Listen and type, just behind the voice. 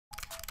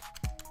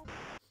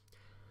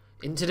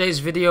In today's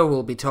video,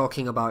 we'll be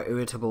talking about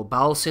irritable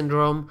bowel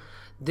syndrome.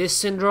 This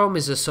syndrome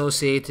is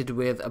associated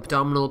with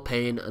abdominal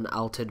pain and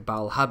altered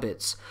bowel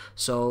habits.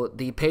 So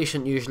the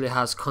patient usually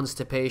has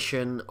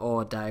constipation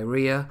or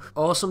diarrhea,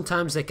 or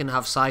sometimes they can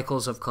have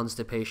cycles of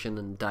constipation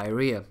and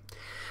diarrhea.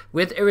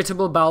 With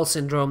irritable bowel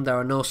syndrome, there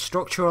are no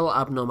structural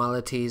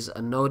abnormalities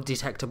and no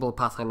detectable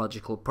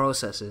pathological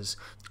processes.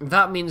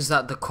 That means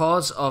that the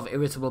cause of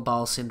irritable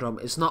bowel syndrome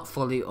is not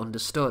fully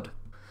understood.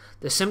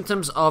 The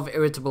symptoms of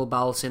irritable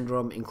bowel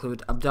syndrome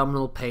include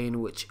abdominal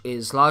pain, which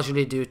is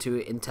largely due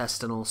to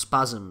intestinal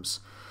spasms.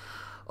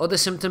 Other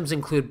symptoms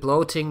include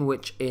bloating,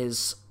 which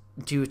is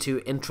due to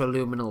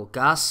intraluminal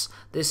gas.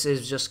 This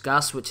is just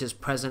gas which is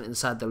present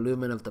inside the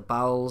lumen of the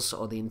bowels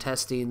or the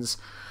intestines.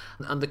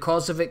 And the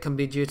cause of it can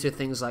be due to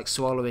things like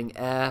swallowing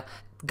air,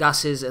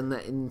 gases in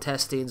the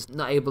intestines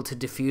not able to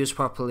diffuse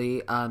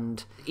properly,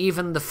 and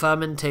even the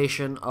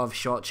fermentation of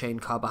short-chain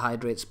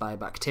carbohydrates by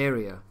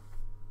bacteria.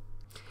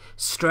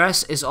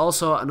 Stress is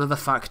also another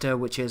factor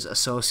which is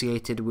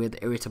associated with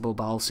irritable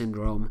bowel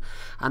syndrome,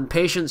 and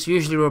patients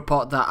usually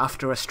report that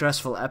after a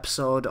stressful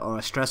episode or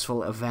a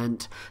stressful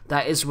event,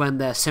 that is when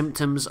their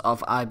symptoms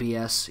of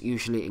IBS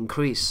usually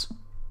increase.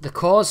 The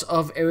cause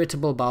of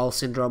irritable bowel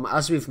syndrome,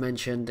 as we've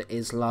mentioned,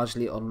 is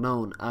largely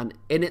unknown, and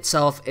in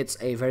itself it's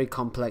a very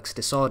complex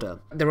disorder.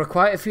 There are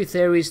quite a few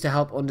theories to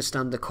help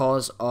understand the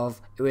cause of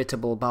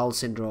irritable bowel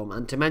syndrome,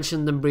 and to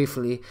mention them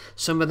briefly,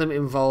 some of them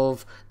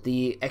involve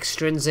the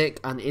extrinsic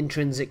and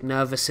intrinsic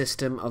nervous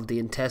system of the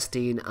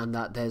intestine, and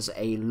that there's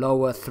a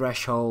lower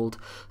threshold.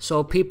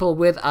 So people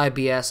with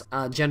IBS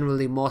are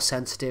generally more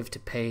sensitive to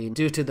pain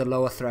due to the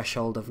lower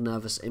threshold of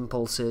nervous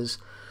impulses.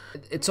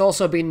 It's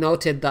also been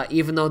noted that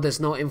even though there's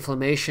no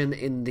inflammation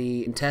in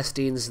the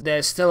intestines,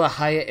 there's still a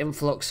higher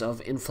influx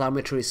of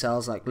inflammatory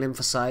cells like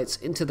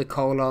lymphocytes into the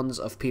colons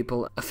of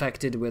people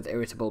affected with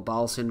irritable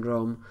bowel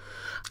syndrome.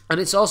 And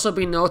it's also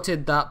been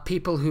noted that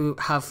people who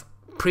have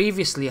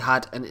previously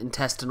had an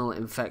intestinal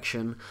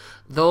infection,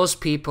 those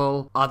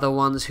people are the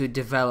ones who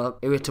develop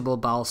irritable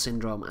bowel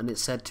syndrome, and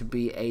it's said to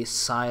be a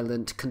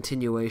silent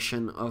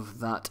continuation of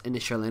that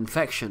initial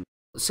infection.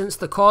 Since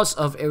the cause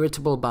of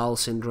irritable bowel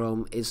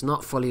syndrome is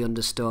not fully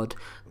understood,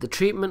 the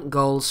treatment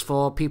goals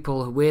for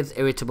people with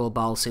irritable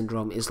bowel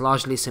syndrome is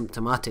largely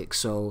symptomatic,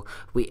 so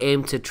we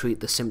aim to treat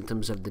the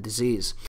symptoms of the disease.